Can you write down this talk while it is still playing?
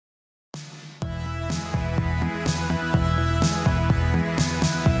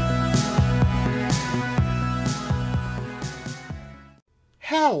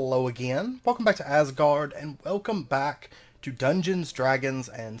Hello again, welcome back to Asgard, and welcome back to Dungeons, Dragons,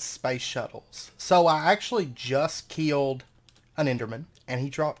 and Space Shuttles. So I actually just killed an Enderman, and he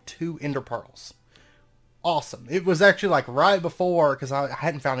dropped 2 Ender Pearls. Awesome. It was actually like right before, because I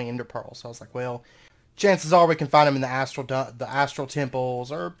hadn't found any Ender Pearls, so I was like, well, chances are we can find them in the astral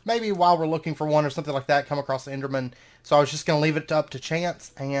temples, or maybe while we're looking for one or something like that, come across the Enderman. So I was just going to leave it up to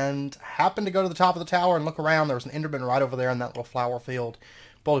chance, and happened to go to the top of the tower and look around. There was an Enderman right over there in that little flower field.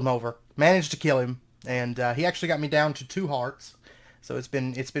 Pulled him over, managed to kill him, and he actually got me down to 2 hearts. So it's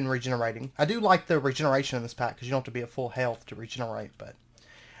been regenerating. I do like the regeneration in this pack, because you don't have to be at full health to regenerate, but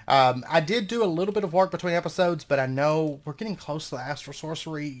I did do a little bit of work between episodes, but I know we're getting close to the astral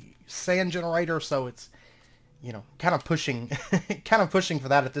sorcery sand generator, so it's, you know, kind of pushing for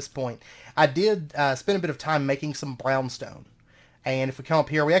that at this point. I did spend a bit of time making some brownstone, and if we come up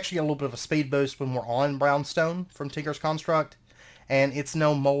here, we actually get a little bit of a speed boost when we're on brownstone from Tinker's Construct, and it's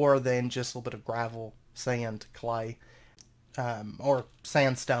no more than just a little bit of gravel, sand, clay, or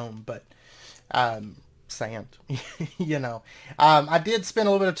sandstone, but sand, you know. I did spend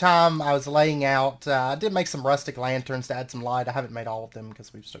a little bit of time. I was laying out, I did make some rustic lanterns to add some light. I haven't made all of them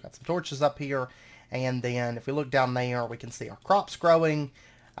because we've still got some torches up here. And then if we look down there, we can see our crops growing.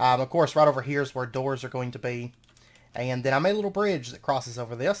 Of course, right over here is where doors are going to be. And then I made a little bridge that crosses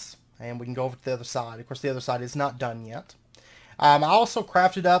over this, and we can go over to the other side. Of course, the other side is not done yet. I also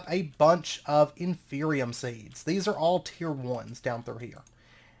crafted up a bunch of Inferium seeds. These are all tier 1s down through here.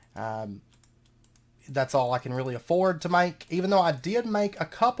 That's all I can really afford to make, even though I did make a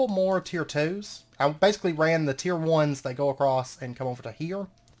couple more tier 2s. I basically ran the tier 1s that go across and come over to here.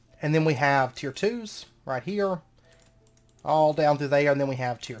 And then we have tier 2s right here, all down through there, and then we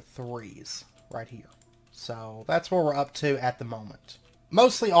have tier 3s right here. So that's where we're up to at the moment.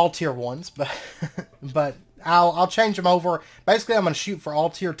 Mostly all tier 1s, but I'll change them over. Basically, I'm going to shoot for all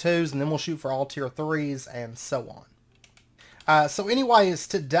tier 2s, and then we'll shoot for all tier 3s, and so on. So anyways,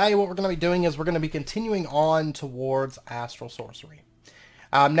 today what we're going to be doing is we're going to be continuing on towards astral sorcery.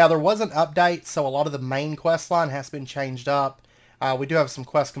 Now, there was an update, so a lot of the main quest line has been changed up. We do have some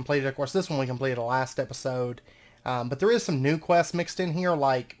quests completed. Of course, this one we completed the last episode. But there is some new quests mixed in here,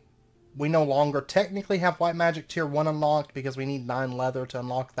 like we no longer technically have White Magic Tier 1 unlocked because we need 9 leather to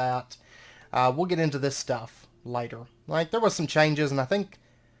unlock that. We'll get into this stuff later. Like, there was some changes, and I think,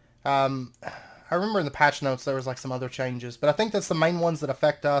 I remember in the patch notes there was like some other changes, but I think that's the main ones that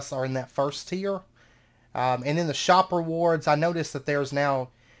affect us are in that first tier. And in the shop rewards, I noticed that there's now,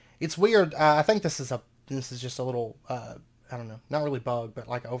 it's weird, I think this is just a little, I don't know, not really bug, but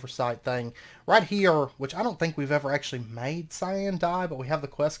like an oversight thing. Right here, which I don't think we've ever actually made cyan dye, but we have the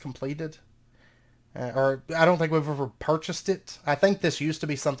quest completed. Or I don't think we've ever purchased it. I think this used to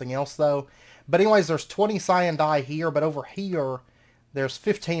be something else, though. But anyways, there's 20 cyan dye here, but over here, there's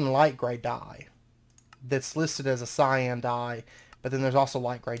 15 light gray dye that's listed as a cyan dye. But then there's also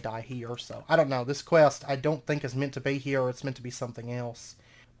light gray dye here, so I don't know. This quest I don't think is meant to be here. It's meant to be something else.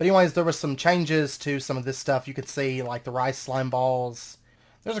 But anyways, there was some changes to some of this stuff. You could see, like, the rice slime balls.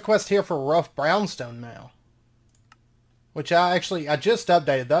 There's a quest here for rough brownstone now, which I just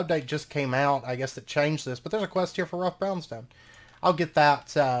updated. The update just came out. I guess that changed this, but there's a quest here for rough brownstone. I'll get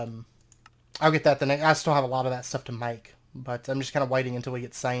that. I'll get that the next. I still have a lot of that stuff to make, but I'm just kind of waiting until we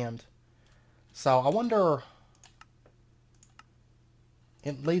get sand. So I wonder.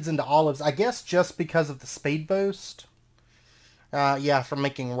 It leads into olives, I guess, just because of the speed boost. Yeah, for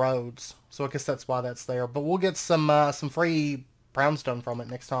making roads. So I guess that's why that's there. But we'll get some free brownstone from it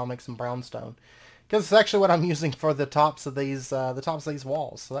next time I'll make some brownstone. Because it's actually what I'm using for the tops of these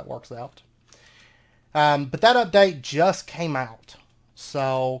walls. So that works out. But that update just came out.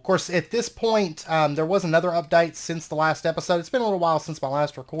 So, of course, at this point, there was another update since the last episode. It's been a little while since my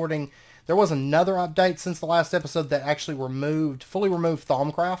last recording. There was another update since the last episode that actually fully removed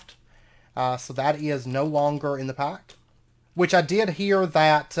Thaumcraft. So that is no longer in the pack. Which I did hear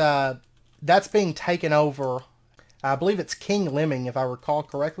that that's being taken over. I believe it's King Lemming, if I recall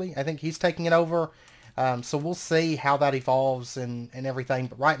correctly. I think he's taking it over. So we'll see how that evolves and everything.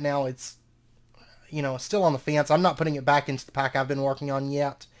 But right now it's, you know, still on the fence. I'm not putting it back into the pack I've been working on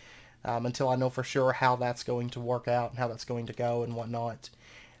yet. Until I know for sure how that's going to work out and how that's going to go and whatnot.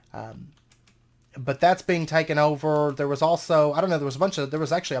 But that's being taken over. There was also, I don't know, there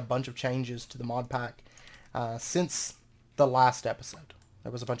was actually a bunch of changes to the mod pack since the last episode.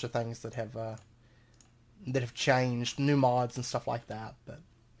 There was a bunch of things that have changed, new mods and stuff like that.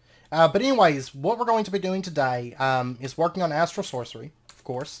 But anyways, what we're going to be doing today is working on astral sorcery. Of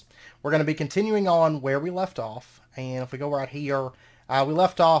course, we're going to be continuing on where we left off, and if we go right here, we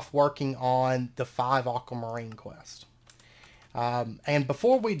left off working on the 5 aquamarine quest. And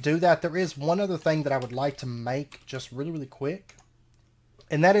before we do that, there is one other thing that I would like to make just really, really quick.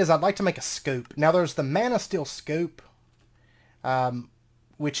 And that is I'd like to make a scoop. Now there's the Mana Steel scoop,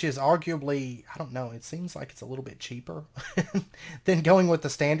 which is arguably, I don't know, it seems like it's a little bit cheaper than going with the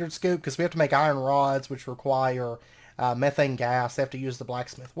standard scoop, because we have to make iron rods, which require methane gas. They have to use the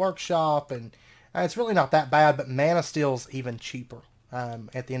blacksmith workshop, and it's really not that bad, but Mana Steel's even cheaper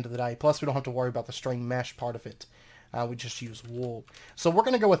at the end of the day. Plus, we don't have to worry about the string mesh part of it. We just use wool. So we're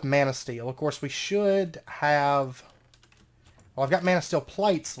going to go with Mana Steel. Of course, we should have... Well, I've got Mana Steel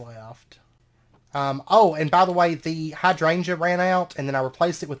plates left. Oh, and by the way, the hydrangea ran out, and then I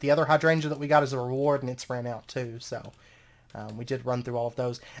replaced it with the other hydrangea that we got as a reward, and it's ran out too, so we did run through all of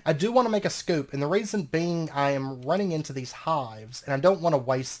those. I do want to make a scoop, and the reason being I am running into these hives, and I don't want to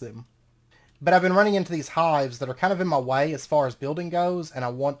waste them. But I've been running into these hives that are kind of in my way as far as building goes, and I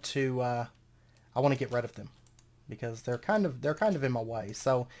want to get rid of them because they're kind of in my way.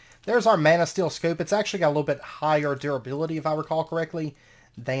 So there's our Mana Steel scoop. It's actually got a little bit higher durability, if I recall correctly,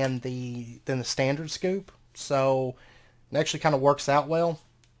 than the standard scoop. So it actually kind of works out well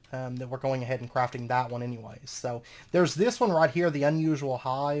that we're going ahead and crafting that one anyways. So there's this one right here, the unusual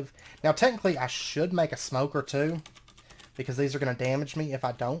hive. Now technically I should make a smoker too, because these are going to damage me if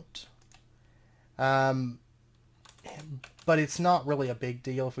I don't. But it's not really a big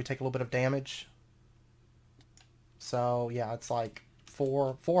deal if we take a little bit of damage. So yeah, it's like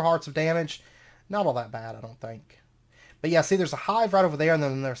four hearts of damage. Not all that bad, I don't think. But yeah, see, there's a hive right over there, and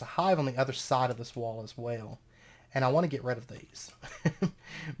then there's a hive on the other side of this wall as well. And I want to get rid of these.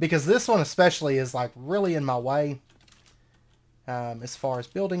 Because this one especially is like really in my way as far as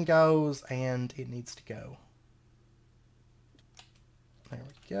building goes, and it needs to go. There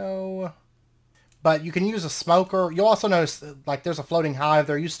we go. But you can use a smoker. You'll also notice, like, there's a floating hive.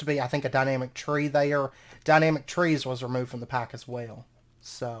 There used to be, I think, a dynamic tree there. Dynamic trees was removed from the pack as well.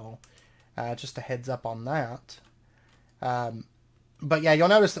 So, just a heads up on that. But yeah, you'll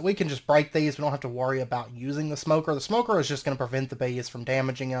notice that we can just break these. We don't have to worry about using the smoker. The smoker is just going to prevent the bees from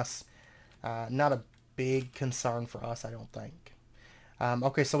damaging us. Not a big concern for us, I don't think.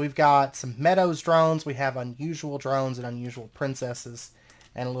 Okay, so we've got some Meadows drones. We have unusual drones and unusual princesses.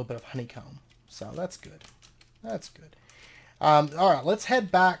 And a little bit of honeycomb. So that's good. That's good. Alright, let's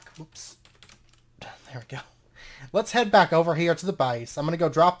head back. Whoops. There we go. Let's head back over here to the base. I'm going to go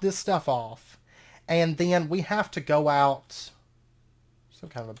drop this stuff off. And then we have to go out. Some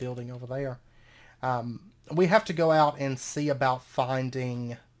kind of a building over there. We have to go out and see about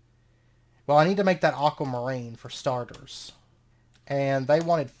finding... Well, I need to make that aquamarine for starters. And they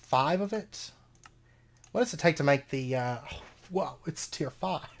wanted 5 of it. What does it take to make the... Whoa, it's tier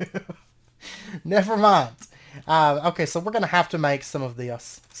 5. Never mind. Okay, so we're going to have to make some of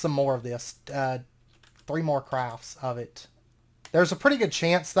this. Some more of this. 3 more crafts of it. There's a pretty good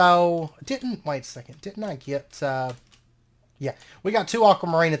chance, though. Wait a second. Didn't I get... Yeah, we got 2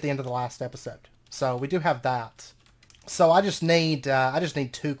 aquamarine at the end of the last episode. So we do have that. So I just need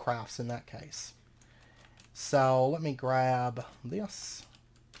 2 crafts in that case. So let me grab this.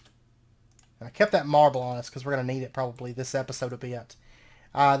 And I kept that marble on us because we're going to need it probably this episode a bit.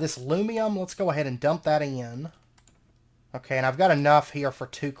 This lumium, let's go ahead and dump that in. Okay, and I've got enough here for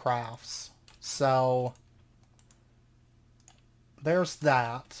 2 crafts. So there's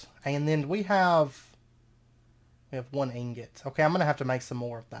that. And then we have 1 ingot. Okay, I'm going to have to make some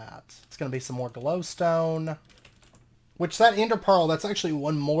more of that. It's going to be some more glowstone. Which that ender pearl, that's actually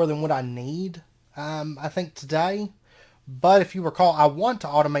 1 more than what I need, I think, today. But if you recall, I want to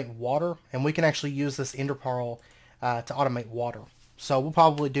automate water, and we can actually use this ender pearl to automate water. So we'll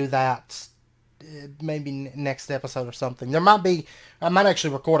probably do that maybe next episode or something. I might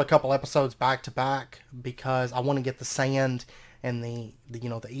actually record a couple episodes back to back because I want to get the sand and the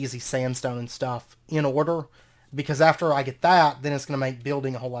easy sandstone and stuff in order. Because after I get that, then it's going to make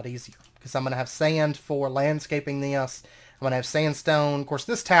building a whole lot easier. Because I'm going to have sand for landscaping this. I'm going to have sandstone. Of course,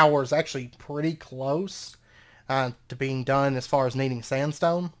 this tower is actually pretty close to being done as far as needing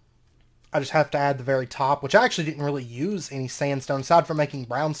sandstone. I just have to add the very top, which I actually didn't really use any sandstone. Aside from making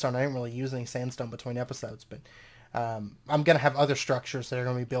brownstone, I didn't really use any sandstone between episodes. But I'm going to have other structures that are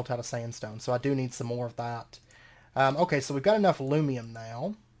going to be built out of sandstone. So I do need some more of that. Okay, so we've got enough aluminum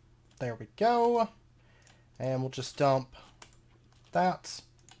now. There we go. And we'll just dump that.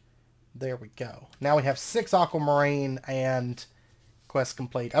 There we go. Now we have 6 aquamarine and quest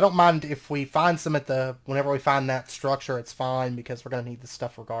complete. I don't mind if we find some whenever we find that structure, it's fine because we're going to need this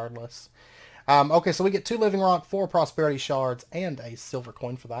stuff regardless. Okay, so we get 2 living rock, 4 prosperity shards, and a silver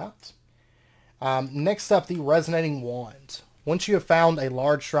coin for that. Next up, the resonating wand. Once you have found a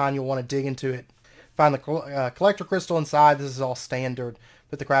large shrine, you'll want to dig into it, Find the collector crystal inside. This is all standard.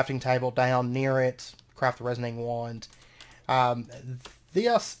 Put the crafting table down near it. Craft the resonating wand.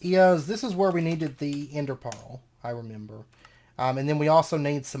 This is where we needed the ender pearl, I remember. And then we also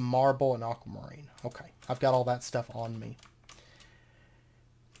need some marble and aquamarine. Okay, I've got all that stuff on me.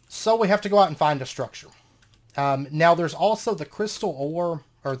 So we have to go out and find a structure. Now there's also the crystal ore,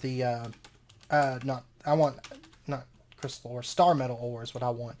 or the, not crystal ore, star metal ore is what I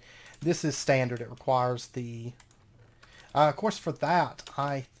want. This is standard. It requires the, of course for that,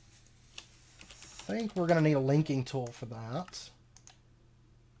 I think we're going to need a linking tool for that.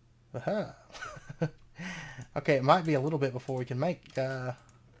 Okay, it might be a little bit before we can make, I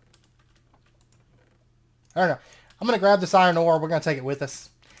don't know. I'm going to grab this iron ore. We're going to take it with us.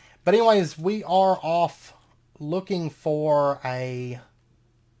 But anyways, we are off looking for a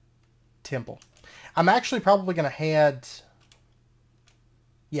temple. I'm actually probably going to head...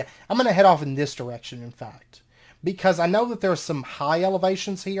 Yeah, I'm going to head off in this direction, in fact. Because I know that there's some high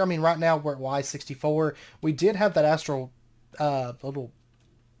elevations here. I mean, right now we're at Y64. We did have that astral... little...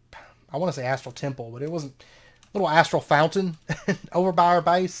 I want to say astral temple, but it wasn't... Little astral fountain over by our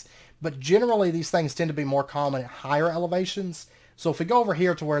base. But generally, these things tend to be more common at higher elevations. So if we go over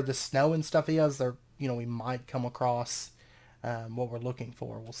here to where the snow and stuff is, there, you know, we might come across what we're looking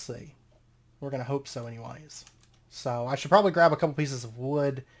for. We'll see. We're going to hope so anyways. So I should probably grab a couple pieces of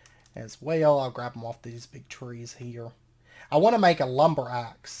wood as well. I'll grab them off these big trees here. I want to make a lumber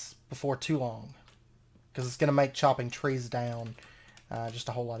axe before too long, because it's going to make chopping trees down just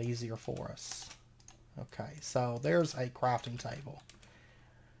a whole lot easier for us. Okay, so there's a crafting table.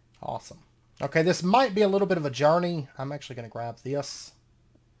 Awesome. Okay, this might be a little bit of a journey. I'm actually going to grab this.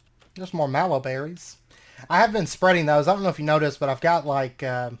 There's more mallow berries. I have been spreading those. I don't know if you noticed, but I've got like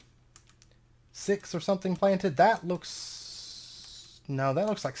 6 or something planted. That looks... No, that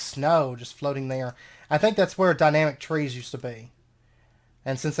looks like snow just floating there. I think that's where dynamic trees used to be.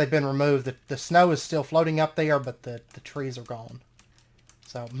 And since they've been removed, the snow is still floating up there, but the trees are gone.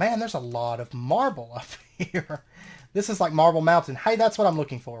 So, man, there's a lot of marble up here. This is like Marble Mountain. Hey, that's what I'm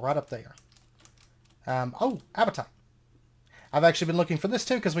looking for, right up there. Oh, appetite. I've actually been looking for this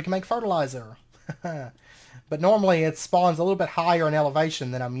too, because we can make fertilizer. But normally it spawns a little bit higher in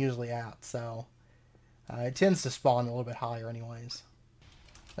elevation than I'm usually at, so it tends to spawn a little bit higher anyways.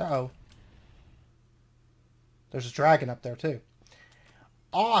 Uh-oh. There's a dragon up there too.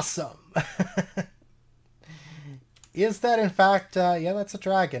 Awesome! Is that in fact, yeah, that's a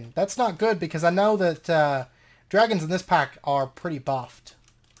dragon. That's not good, because I know that dragons in this pack are pretty buffed.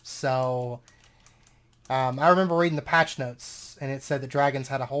 So, I remember reading the patch notes, and it said that dragons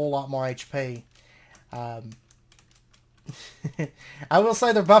had a whole lot more HP. I will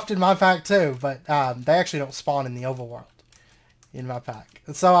say they're buffed in my pack too, but they actually don't spawn in the overworld in my pack.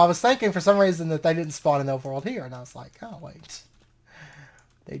 So I was thinking for some reason that they didn't spawn in the overworld here, and I was like, oh wait.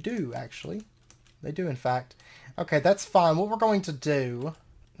 They do, actually. They do, in fact. Okay, that's fine. What we're going to do,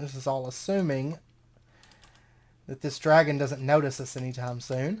 this is all assuming that this dragon doesn't notice us anytime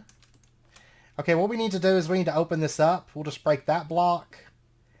soon. Okay, what we need to do is we need to open this up. We'll just break that block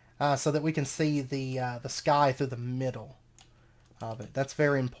so that we can see the sky through the middle of it. That's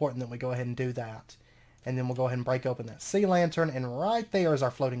very important that we go ahead and do that. And then we'll go ahead and break open that sea lantern, and right there is our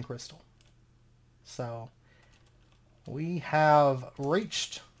floating crystal. So we have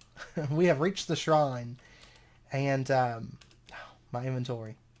reached the shrine. And my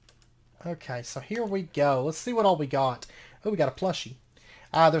inventory. Okay, so here we go. Let's see what all we got. Oh, we got a plushie.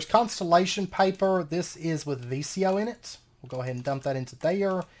 There's constellation paper. This is with VCO in it. We'll go ahead and dump that into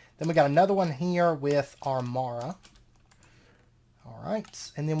there. Then we got another one here with Armara.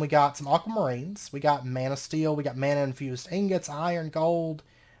 Alright, and then we got some aquamarines. We got mana steel. We got mana infused ingots, iron, gold.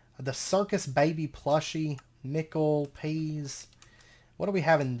 The circus baby plushie, nickel, peas. What do we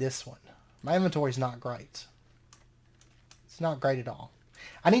have in this one? My inventory's not great. It's not great at all.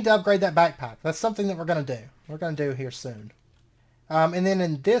 I need to upgrade that backpack. That's something that we're going to do. We're going to do here soon. And then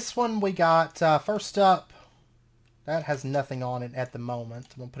in this one, we got, first up, that has nothing on it at the moment.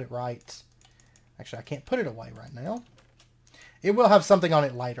 I'm going to put it right. Actually, I can't put it away right now. It will have something on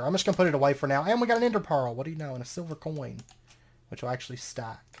it later. I'm just going to put it away for now. And we got an ender pearl. What do you know? And a silver coin, which will actually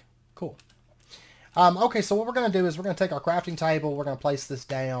stack. Cool. Okay, so what we're going to do is we're going to take our crafting table. We're going to place this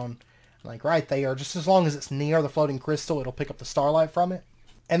down. Like right there, just as long as it's near the floating crystal, it'll pick up the starlight from it.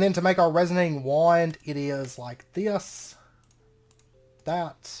 And then to make our resonating wand, it is like this,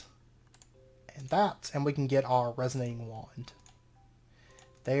 that, and we can get our resonating wand.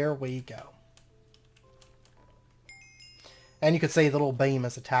 There we go. And you can see the little beam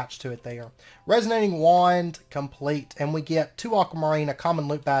is attached to it there. Resonating wand complete, and we get 2 aquamarine, a common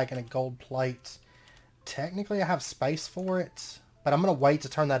loot bag, and a gold plate. technically I have space for it, but I'm going to wait to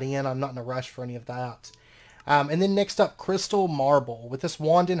turn that in. I'm not in a rush for any of that. And then next up, crystal marble. With this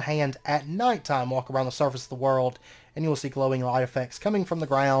wand in hand at nighttime, walk around the surface of the world, and you will see glowing light effects coming from the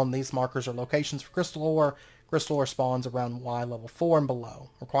ground. These markers are locations for crystal ore. Crystal ore spawns around Y level 4 and below.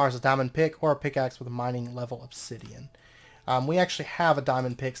 Requires a diamond pick or a pickaxe with a mining level obsidian. We actually have a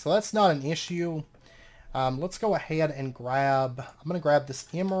diamond pick, so that's not an issue. Let's go ahead and grab... I'm going to grab this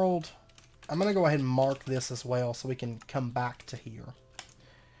emerald. I'm going to go ahead and mark this as well so we can come back to here.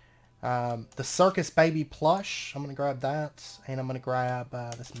 The circus baby plush. I'm going to grab that, and I'm going to grab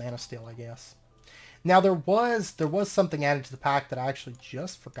this mana steel, I guess. Now there was something added to the pack that I actually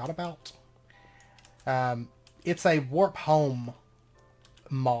just forgot about. It's a warp home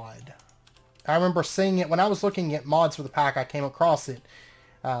mod. I remember seeing it when I was looking at mods for the pack. I came across it.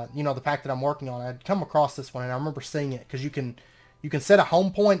 You know, the pack that I'm working on. I'd come across this one, and I remember seeing it because you can set a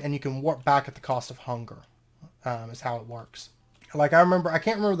home point and you can warp back at the cost of hunger. Is how it works. Like I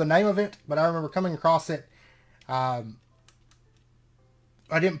can't remember the name of it, but I remember coming across it. I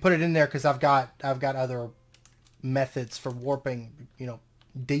didn't put it in there because I've got other methods for warping, you know,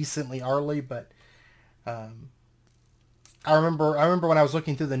 decently early. But I remember when I was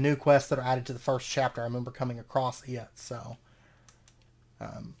looking through the new quests that are added to the first chapter. I remember coming across it. So,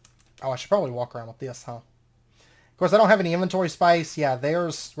 I should probably walk around with this, huh? Of course, I don't have any inventory space. Yeah,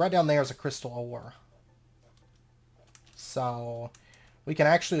 right down there is a crystal ore. So we can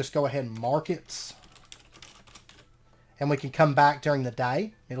actually just go ahead and mark it. And we can come back during the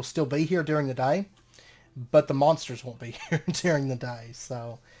day. It'll still be here during the day. But the monsters won't be here during the day.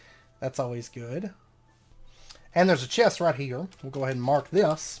 So that's always good. And there's a chest right here. We'll go ahead and mark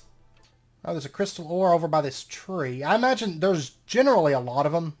this. Oh, there's a crystal ore over by this tree. I imagine there's generally a lot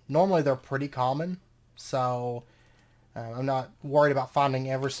of them. Normally they're pretty common. So I'm not worried about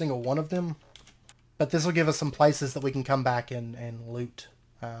finding every single one of them. But this will give us some places that we can come back and loot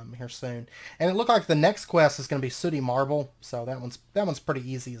here soon. And it looked like the next quest is going to be sooty marble. So that one's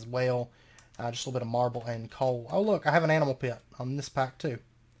pretty easy as well. Just a little bit of marble and coal. Oh look, I have an animal pit on this pack too.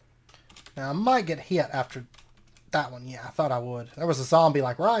 Now I might get hit after that one. Yeah, I thought I would. There was a zombie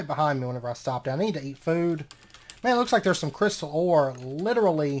like right behind me whenever I stopped. I need to eat food. Man, it looks like there's some crystal ore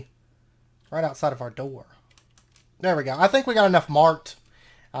literally right outside of our door. There we go. I think we got enough marked.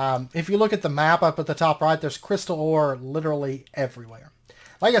 If you look at the map up at the top right, there's crystal ore literally everywhere.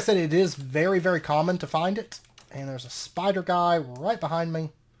 Like I said, it is very, very common to find it. And there's a spider guy right behind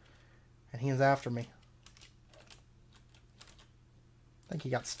me. And he is after me. I think he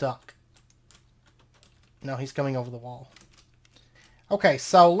got stuck. No, he's coming over the wall. Okay,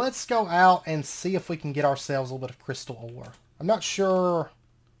 so let's go out and see if we can get ourselves a little bit of crystal ore. I'm not sure...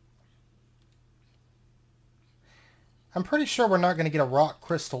 I'm pretty sure we're not going to get a rock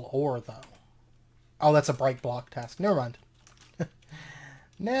crystal ore, though. Oh, that's a break block task. Never mind.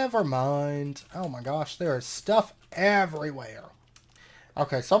 Never mind. Oh my gosh, there is stuff everywhere.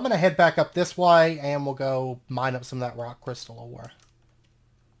 Okay, so I'm going to head back up this way, and we'll go mine up some of that rock crystal ore.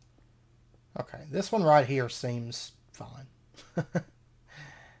 Okay, this one right here seems fine.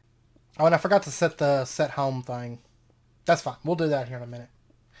 Oh, and I forgot to set the set home thing. That's fine. We'll do that here in a minute.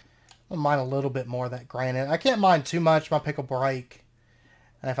 I'll mine a little bit more of that granite. I can't mine too much. My pick will break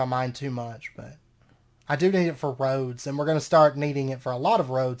if I mine too much, but I do need it for roads, and we're going to start needing it for a lot of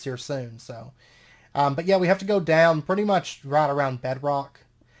roads here soon. So, but yeah, we have to go down pretty much right around bedrock,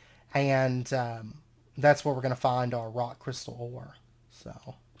 and that's where we're going to find our rock crystal ore.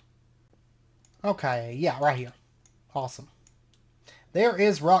 So, okay, yeah, right here. Awesome. There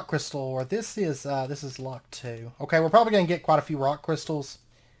is rock crystal ore. This is luck too. Okay, we're probably going to get quite a few rock crystals.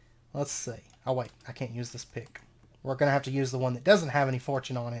 Let's see. Oh, wait. I can't use this pick. We're going to have to use the one that doesn't have any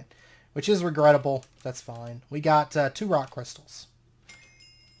fortune on it, which is regrettable. That's fine. We got 2 rock crystals.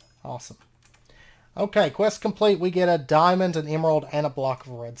 Awesome. Okay, quest complete. We get a diamond, an emerald, and a block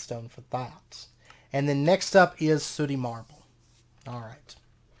of redstone for that. And then next up is sooty marble. All right.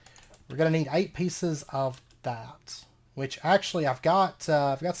 We're going to need 8 pieces of that, which actually I've got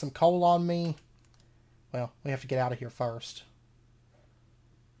some coal on me. Well, we have to get out of here first.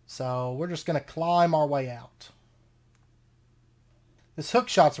 So we're just going to climb our way out. This hook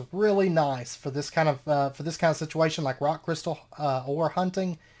shot's really nice for this kind of situation, like rock crystal ore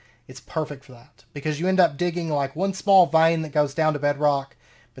hunting. It's perfect for that because you end up digging like one small vein that goes down to bedrock,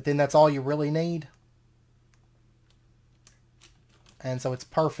 but then that's all you really need. And so it's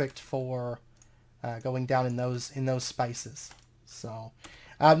perfect for going down in those spaces. So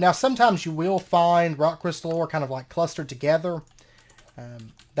now sometimes you will find rock crystal ore kind of like clustered together.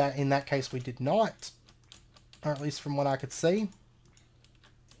 That in that case we did not, or at least from what I could see.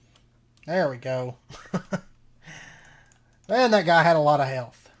 There we go. And that guy had a lot of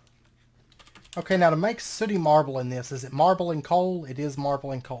health. Okay, now to make sooty marble in this, is it marble and coal? It is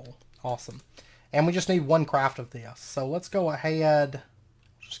marble and coal. Awesome. And we just need one craft of this. So let's go ahead,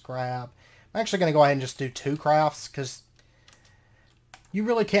 just grab. I'm actually going to go ahead and just do 2 crafts, because you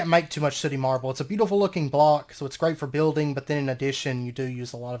really can't make too much sooty marble. It's a beautiful looking block, so it's great for building, but then in addition, you do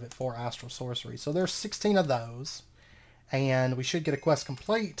use a lot of it for astral sorcery. So there's 16 of those, and we should get a quest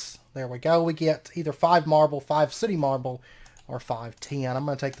complete. There we go. We get either 5 marble, 5 sooty marble, or 5 tin. I'm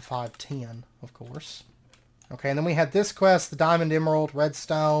going to take the 5 tin, of course. Okay, and then we had this quest, the diamond, emerald,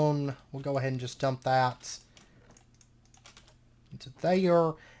 redstone. We'll go ahead and just dump that into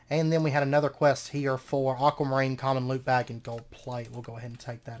there. And then we had another quest here for aquamarine, common loot bag, and gold plate. We'll go ahead and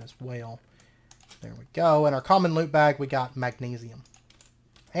take that as well. There we go. In our common loot bag, we got magnesium.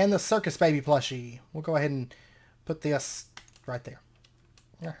 And the circus baby plushie. We'll go ahead and put this right there.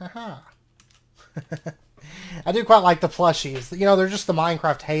 I do quite like the plushies. You know, they're just the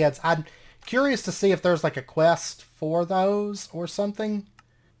Minecraft heads. I'm curious to see if there's like a quest for those or something.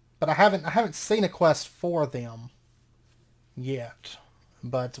 But I haven't seen a quest for them yet.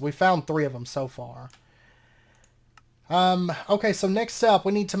 But we found 3 of them so far. Okay, so next up,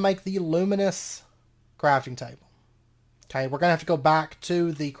 we need to make the luminous crafting table. Okay, we're going to have to go back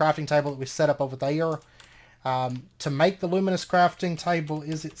to the crafting table that we set up over there. To make the luminous crafting table,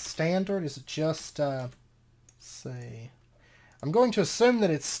 is it standard? Is it just, let's see. I'm going to assume that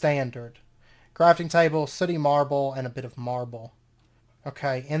it's standard. Crafting table, sooty marble, and a bit of marble.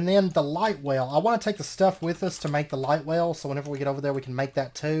 Okay, and then the light well. I want to take the stuff with us to make the light well, so whenever we get over there, we can make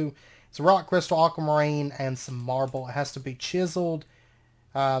that too. It's rock crystal, aquamarine, and some marble. It has to be chiseled.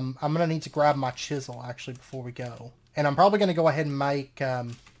 I'm going to need to grab my chisel, actually, before we go. And I'm probably going to go ahead and make... I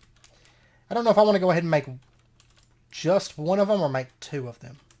don't know if I want to go ahead and make just one of them or make 2 of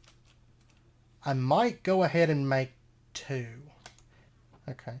them. I might go ahead and make 2.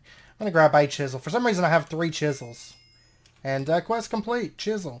 Okay. I'm going to grab a chisel. For some reason, I have 3 chisels. And quest complete.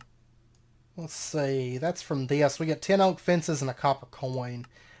 Chisel. Let's see. That's from this. We get 10 oak fences and a copper coin.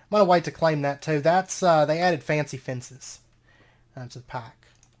 I'm going to wait to claim that too. That's they added fancy fences to the pack.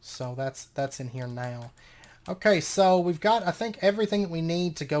 So that's in here now. Okay, so we've got, I think, everything that we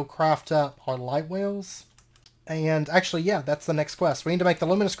need to go craft up our light wheels. And actually, yeah, that's the next quest. We need to make the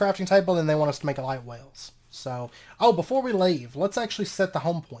luminous crafting table, and they want us to make a light wheels. So, oh, before we leave, let's actually set the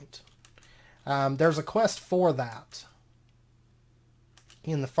home point. There's a quest for that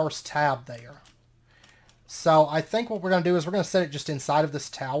in the first tab there. So I think what we're going to do is we're going to set it just inside of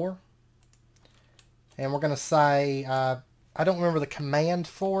this tower. And we're going to say, I don't remember the command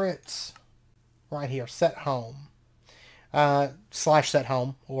for it. Right here, set home. / set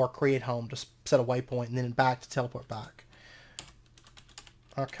home or create home. Just set a waypoint and then back to teleport back.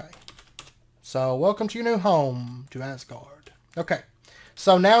 Okay. So welcome to your new home, to Asgard. Okay.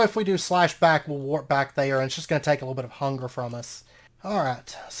 So now if we do / back, we'll warp back there, and it's just going to take a little bit of hunger from us.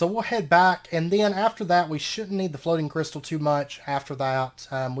 Alright, so we'll head back, and then after that, we shouldn't need the floating crystal too much after that.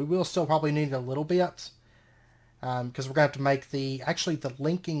 We will still probably need it a little bit, because we're going to have to make actually the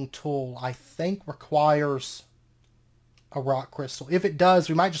linking tool, I think, requires a rock crystal. If it does,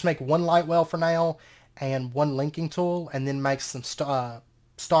 we might just make 1 light well for now, and 1 linking tool, and then make some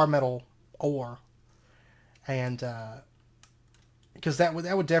star metal ore. And, because that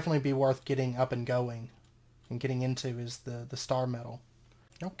would definitely be worth getting up and going. And getting into is the star metal.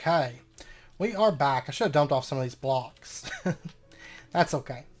 Okay. We are back. I should have dumped off some of these blocks. That's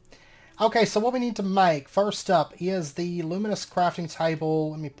okay. Okay, so what we need to make first up is the luminous crafting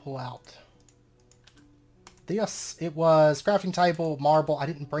table. Let me pull out this. It was crafting table, marble. I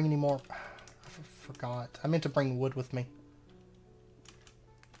didn't bring any more. I forgot. I meant to bring wood with me.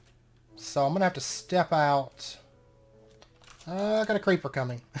 So I'm going to have to step out. I got a creeper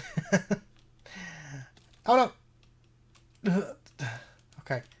coming. Oh no!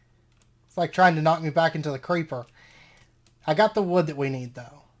 Okay. It's like trying to knock me back into the creeper. I got the wood that we need,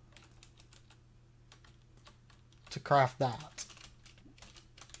 though, to craft that.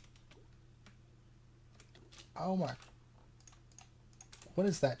 Oh my... What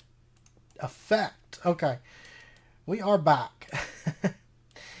is that effect? Okay. We are back.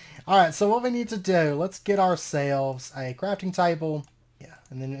 Alright, so what we need to do, let's get ourselves a crafting table. Yeah,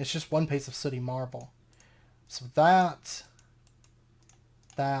 and then it's just 1 piece of sooty marble. So that.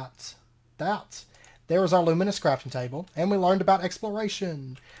 There is our luminous crafting table. And we learned about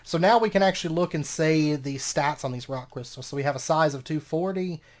exploration. So now we can actually look and see the stats on these rock crystals. So we have a size of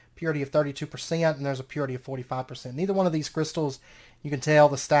 240, purity of 32%, and there's a purity of 45%. Neither one of these crystals, you can tell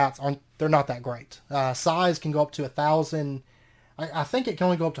the stats they're not that great. Size can go up to 1,000. I think it can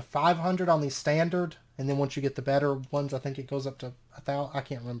only go up to 500 on the standard, and then once you get the better ones, I think it goes up to 1,000. I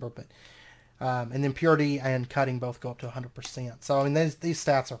can't remember, but and then purity and cutting both go up to 100%. So I mean, these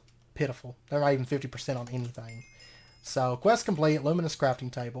stats are pitiful. They're not even 50% on anything. So quest complete, luminous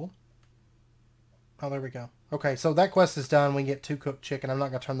crafting table. Oh, there we go. Okay, so that quest is done. We get 2 cooked chicken. I'm not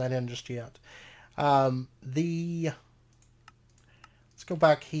going to turn that in just yet. Let's go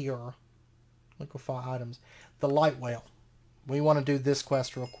back here. Liquefy items. The light whale. We want to do this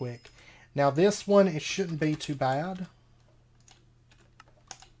quest real quick. Now this one, it shouldn't be too bad.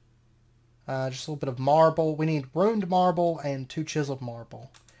 Just a little bit of marble. We need ruined marble and 2 chiseled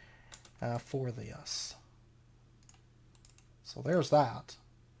marble for this. So there's that.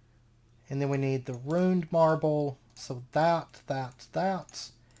 And then we need the ruined marble. So that.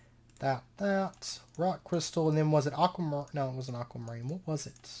 Rock crystal. And then was it aquamarine? No, it wasn't aquamarine. What was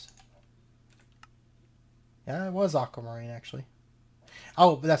it? Yeah, it was aquamarine, actually.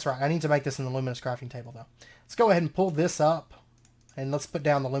 Oh, that's right. I need to make this in the luminous crafting table, though. Let's go ahead and pull this up. And let's put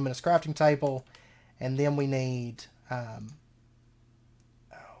down the luminous crafting table. And then we need...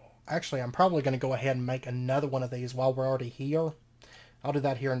 actually, I'm probably going to go ahead and make another one of these while we're already here. I'll do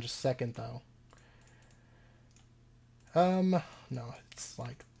that here in just a second, though. No, it's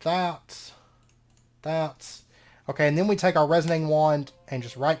like that. That. Okay, and then we take our resonating wand and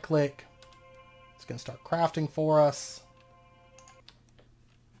just right-click. It's going to start crafting for us.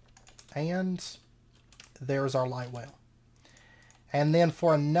 And there's our light whale. And then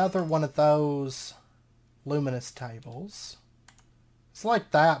for another one of those luminous tables, it's like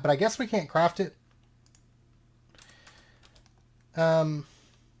that, but I guess we can't craft it. Okay,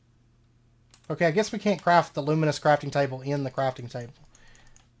 I guess we can't craft the luminous crafting table in the crafting table.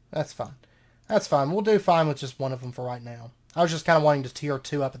 That's fine. That's fine. We'll do fine with just one of them for right now. I was just kind of wanting to tier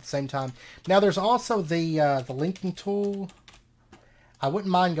 2 up at the same time. Now, there's also the linking tool. I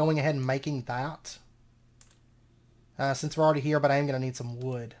wouldn't mind going ahead and making that. Since we're already here, but I am going to need some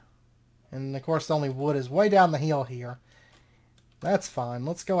wood. And, of course, the only wood is way down the hill here. That's fine.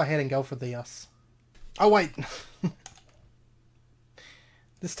 Let's go ahead and go for this. Oh, wait.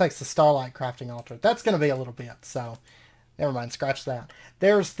 This takes the Starlight crafting altar. That's going to be a little bit, so never mind. Scratch that.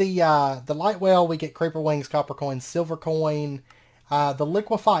 There's the light whale. We get creeper wings, copper coin, silver coin, the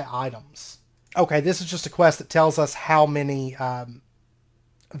liquefy items. Okay, this is just a quest that tells us how many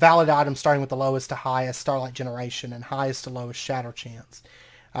valid items starting with the lowest to highest Starlight generation and highest to lowest shatter chance.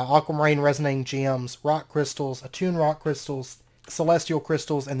 Aquamarine resonating gems, rock crystals, attuned rock crystals, celestial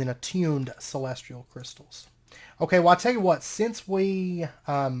crystals, and then attuned celestial crystals. Okay, well, I'll tell you what, since we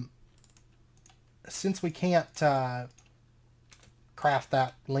can't craft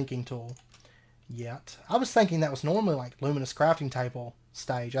that linking tool yet, I was thinking that was normally like luminous crafting table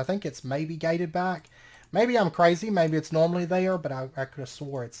stage. I think it's maybe gated back. Maybe I'm crazy, maybe it's normally there, but I could have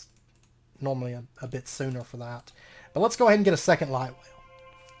swore it's normally a bit sooner for that. But let's go ahead and get a second light whale,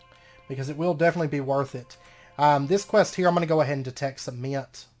 because it will definitely be worth it. This quest here, I'm going to go ahead and detect some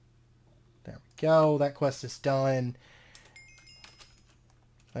mint. There we go. That quest is done.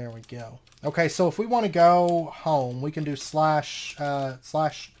 There we go. Okay, so if we want to go home, we can do slash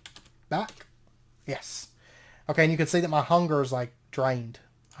back. Yes. Okay, and you can see that my hunger is like drained.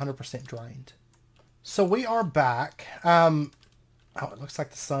 100% drained. So we are back. Oh, it looks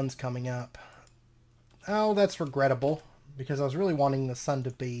like the sun's coming up. Oh, that's regrettable, because I was really wanting the sun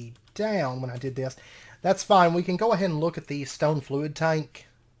to be down when I did this. That's fine. We can go ahead and look at the stone fluid tank.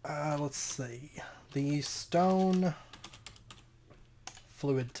 Let's see. The stone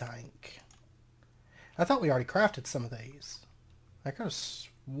fluid tank. I thought we already crafted some of these. I could have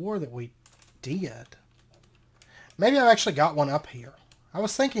swore that we did. Maybe I've actually got one up here. I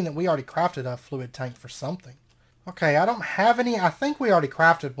was thinking that we already crafted a fluid tank for something. Okay, I don't have any. I think we already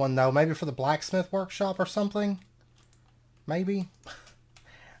crafted one, though. Maybe for the blacksmith workshop or something. Maybe.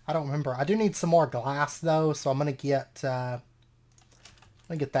 I don't remember. I do need some more glass, though, so I'm going to get that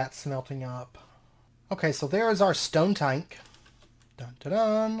smelting up. Okay, so there is our stone tank. Dun, dun,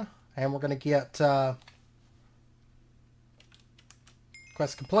 dun. And we're going to get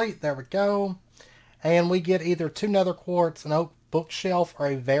quest complete. There we go. And we get either 2 nether quartz, an oak bookshelf, or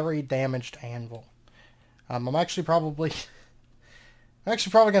a very damaged anvil. I'm actually probably going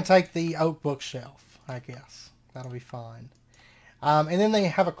to take the oak bookshelf, I guess. That'll be fine. And then they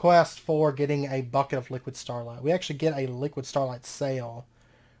have a quest for getting a bucket of liquid starlight. We actually get a liquid starlight sail,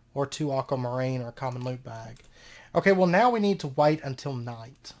 or 2 aquamarine, or a common loot bag. Okay, well now we need to wait until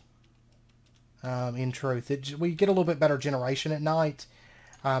night. In truth, we get a little bit better generation at night.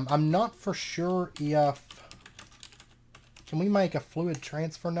 I'm not for sure if... Can we make a fluid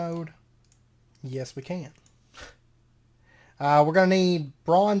transfer node? Yes, we can. We're going to need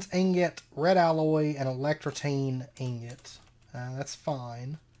bronze ingot, red alloy, and electrotine ingot. That's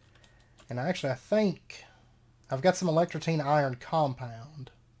fine. And actually, I think I've got some electrotine iron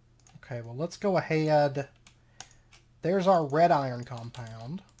compound. Okay, well, let's go ahead. There's our red iron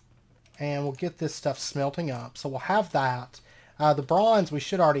compound. And we'll get this stuff smelting up. So we'll have that. The bronze we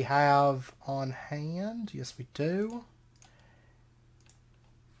should already have on hand. Yes, we do.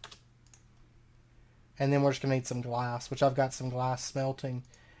 And then we're just going to need some glass, which I've got some glass smelting.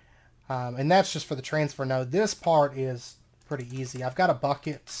 And that's just for the transfer node. This part is pretty easy. I've got a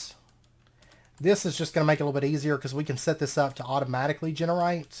bucket. This is just going to make it a little bit easier because we can set this up to automatically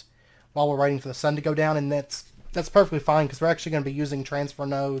generate while we're waiting for the sun to go down. And that's perfectly fine because we're actually going to be using transfer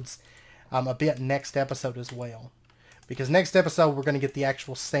nodes a bit next episode as well. Because next episode we're going to get the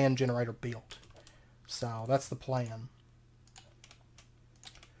actual sand generator built. So that's the plan.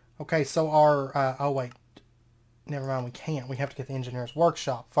 Okay, so our... oh, wait. Never mind, we can't. We have to get the engineer's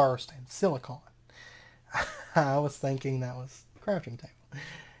workshop first and silicon. I was thinking that was a crafting table.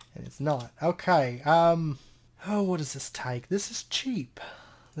 And it's not. Okay, oh, what does this take? This is cheap.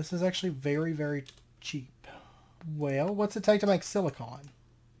 This is actually very, very cheap. Well, what's it take to make silicon?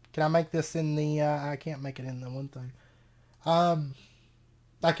 Can I make this in the... I can't make it in the one thing.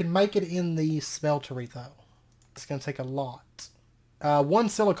 I can make it in the smeltery, though. It's going to take a lot. One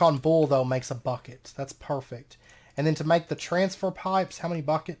silicon bowl, though, makes a bucket. That's perfect. And then to make the transfer pipes, how many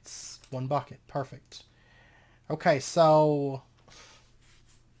buckets? One bucket. Perfect. Okay, so...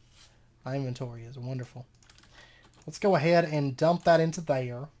 my inventory is wonderful. Let's go ahead and dump that into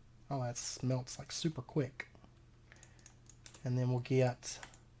there. Oh, that smelts like super quick. And then we'll get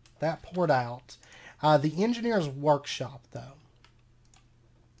that poured out. The engineer's workshop, though.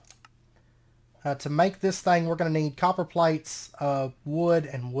 To make this thing, we're going to need copper plates, wood,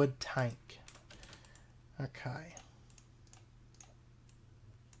 and wood tank. Okay.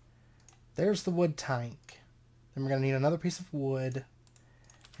 There's the wood tank. Then we're going to need another piece of wood.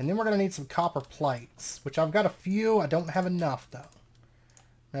 And then we're going to need some copper plates, which I've got a few. I don't have enough, though.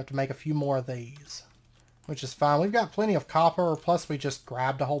 I have to make a few more of these, which is fine. We've got plenty of copper, plus we just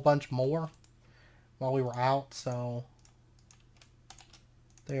grabbed a whole bunch more while we were out, so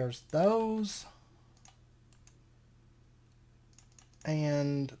there's those.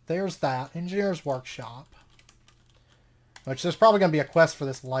 And there's that. Engineer's workshop. Which there's probably going to be a quest for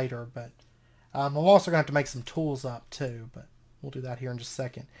this later, but I'm also going to have to make some tools up too, but we'll do that here in just a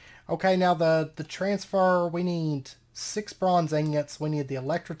second. Okay, now the transfer, we need 6 bronze ingots. We need the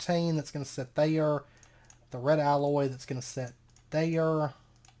electrotine that's going to sit there. The red alloy that's going to sit there.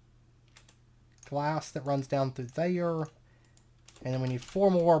 Glass that runs down through there. And then we need 4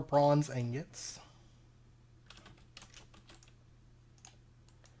 more bronze ingots.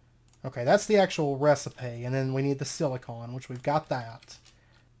 Okay, that's the actual recipe. And then we need the silicon, which we've got that.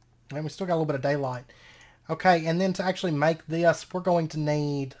 And we still got a little bit of daylight. Okay, and then to actually make this, we're going to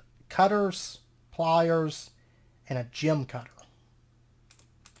need cutters, pliers, and a gem cutter.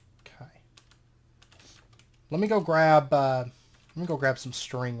 Okay. Let me go grab some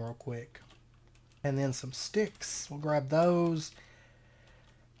string real quick. And then some sticks. We'll grab those.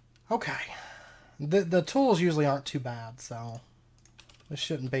 Okay. The tools usually aren't too bad, so this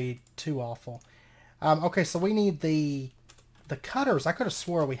shouldn't be too awful. Okay, so we need the cutters. I could have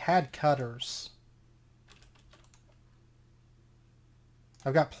swore we had cutters.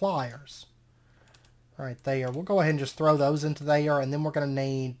 I've got pliers right there. We'll go ahead and just throw those into there, and then we're going to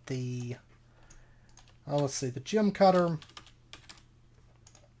need the, oh, let's see, the gem cutter.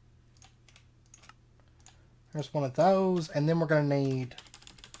 There's one of those, and then we're going to need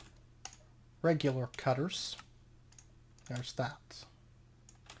regular cutters. There's that.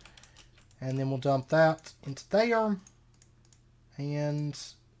 And then we'll dump that into there. And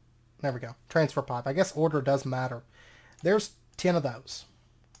there we go. Transfer pipe. I guess order does matter. There's 10 of those.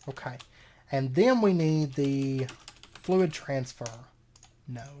 Okay. And then we need the fluid transfer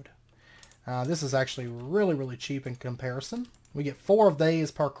node. This is actually really, really cheap in comparison. We get 4 of these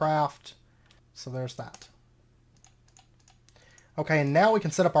per craft. So there's that. Okay, and now we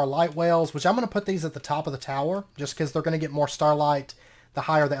can set up our light wells, which I'm going to put these at the top of the tower, just because they're going to get more starlight the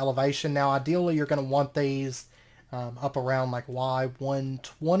higher the elevation. Now, ideally, you're going to want these up around like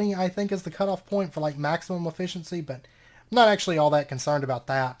Y120, I think, is the cutoff point for like maximum efficiency, but I'm not actually all that concerned about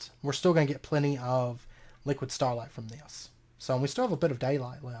that. We're still going to get plenty of liquid starlight from this. So we still have a bit of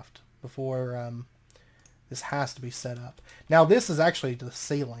daylight left before this has to be set up. Now, this is actually to the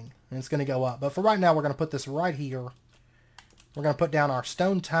ceiling, and it's going to go up. But for right now, we're going to put this right here. We're going to put down our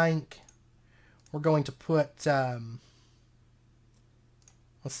stone tank. We're going to put, let's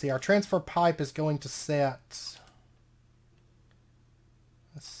see, our transfer pipe is going to set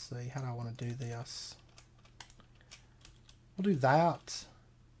Let's see, how do I want to do this? We'll do that.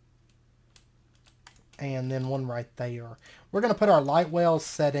 And then one right there. We're going to put our light well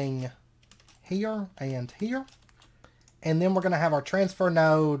setting here and here. And then we're going to have our transfer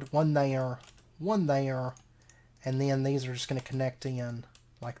node, one there, and then these are just going to connect in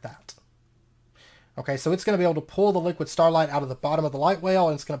like that. Okay, so it's going to be able to pull the liquid starlight out of the bottom of the light well,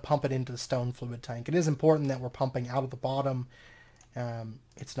 and it's going to pump it into the stone fluid tank. It is important that we're pumping out of the bottom.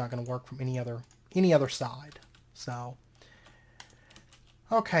 It's not going to work from any other side. So,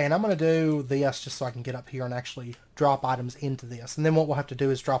 okay, and I'm going to do this just so I can get up here and actually drop items into this. And then what we'll have to do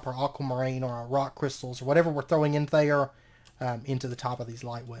is drop our aquamarine or our rock crystals or whatever we're throwing in there into the top of these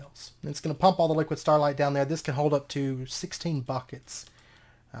light wells. And it's going to pump all the liquid starlight down there. This can hold up to 16 buckets,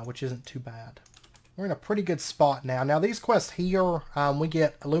 which isn't too bad. We're in a pretty good spot now. Now these quests here, we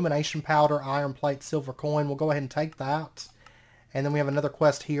get illumination powder, iron plate, silver coin. We'll go ahead and take that. And then we have another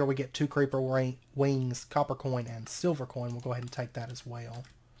quest here. We get 2 creeper wings, copper coin, and silver coin. We'll go ahead and take that as well.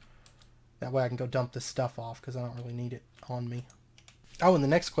 That way I can go dump this stuff off because I don't really need it on me. Oh, and the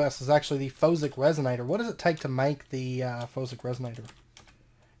next quest is actually the Phosic Resonator. What does it take to make the Phosic Resonator?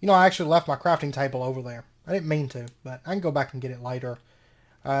 You know, I actually left my crafting table over there. I didn't mean to, but I can go back and get it later.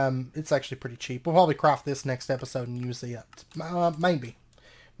 It's actually pretty cheap. We'll probably craft this next episode and use it. Maybe.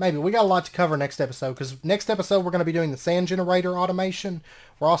 We got a lot to cover next episode, because next episode we're going to be doing the sand generator automation.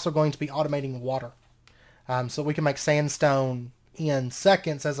 We're also going to be automating water. So we can make sandstone in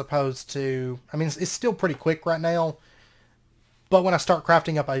seconds as opposed to... I mean, it's still pretty quick right now. But when I start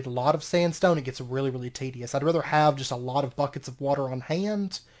crafting up a lot of sandstone, it gets really, really tedious. I'd rather have just a lot of buckets of water on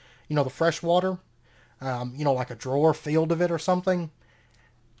hand. You know, the fresh water. You know, like a drawer filled of it or something.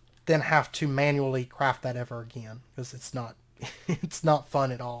 Then have to manually craft that ever again. Because it's not... it's not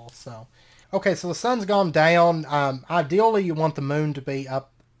fun at all. So, okay, so the sun's gone down. Ideally, you want the moon to be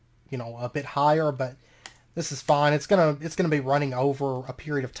up, you know, a bit higher, but this is fine. It's gonna be running over a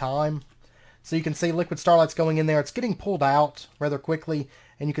period of time. So you can see liquid starlight's going in there. It's getting pulled out rather quickly,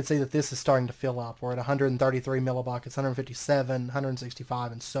 and you can see that this is starting to fill up. We're at 133 millibuckets, 157,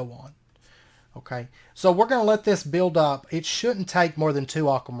 165, and so on. Okay, so we're going to let this build up. It shouldn't take more than 2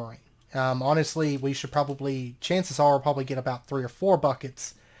 aquamarine. Honestly, we should probably, chances are, we'll probably get about 3 or 4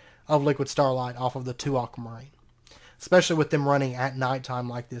 buckets of liquid starlight off of the 2 aquamarine. Especially with them running at nighttime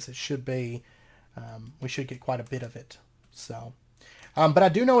like this, it should be, we should get quite a bit of it. So, but I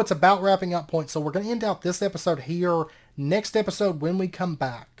do know it's about wrapping up point, so we're going to end out this episode here. Next episode, when we come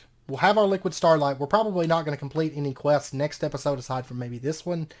back, we'll have our liquid starlight. We're probably not going to complete any quests next episode aside from maybe this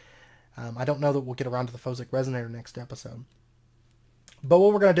one. I don't know that we'll get around to the Phosic Resonator next episode. But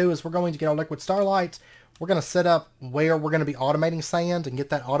what we're going to do is we're going to get our liquid starlight. We're going to set up where we're going to be automating sand and get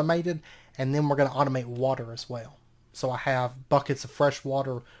that automated. And then we're going to automate water as well. So I have buckets of fresh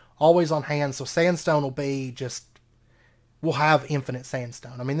water always on hand. So sandstone will be just, we'll have infinite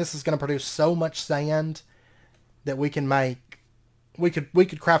sandstone. I mean, this is going to produce so much sand that we can make, we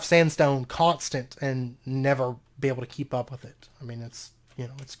could craft sandstone constant and never be able to keep up with it. I mean, it's, you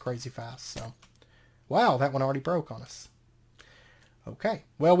know, it's crazy fast. So, wow, that one already broke on us. Okay,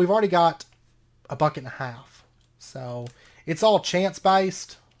 well, we've already got a bucket and a half. So, it's all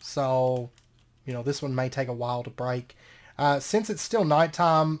chance-based. So, you know, this one may take a while to break. Since it's still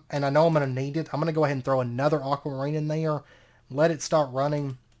nighttime, and I know I'm going to need it, I'm going to go ahead and throw another aquamarine in there. Let it start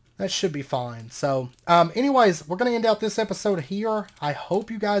running. That should be fine. So, anyways, we're going to end out this episode here. I hope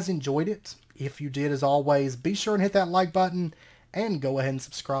you guys enjoyed it. If you did, as always, be sure and hit that like button. And go ahead and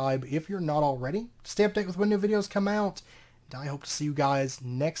subscribe if you're not already. Stay updated with when new videos come out. I hope to see you guys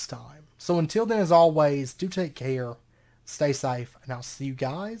next time. So until then, as always, do take care, stay safe, and I'll see you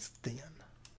guys then.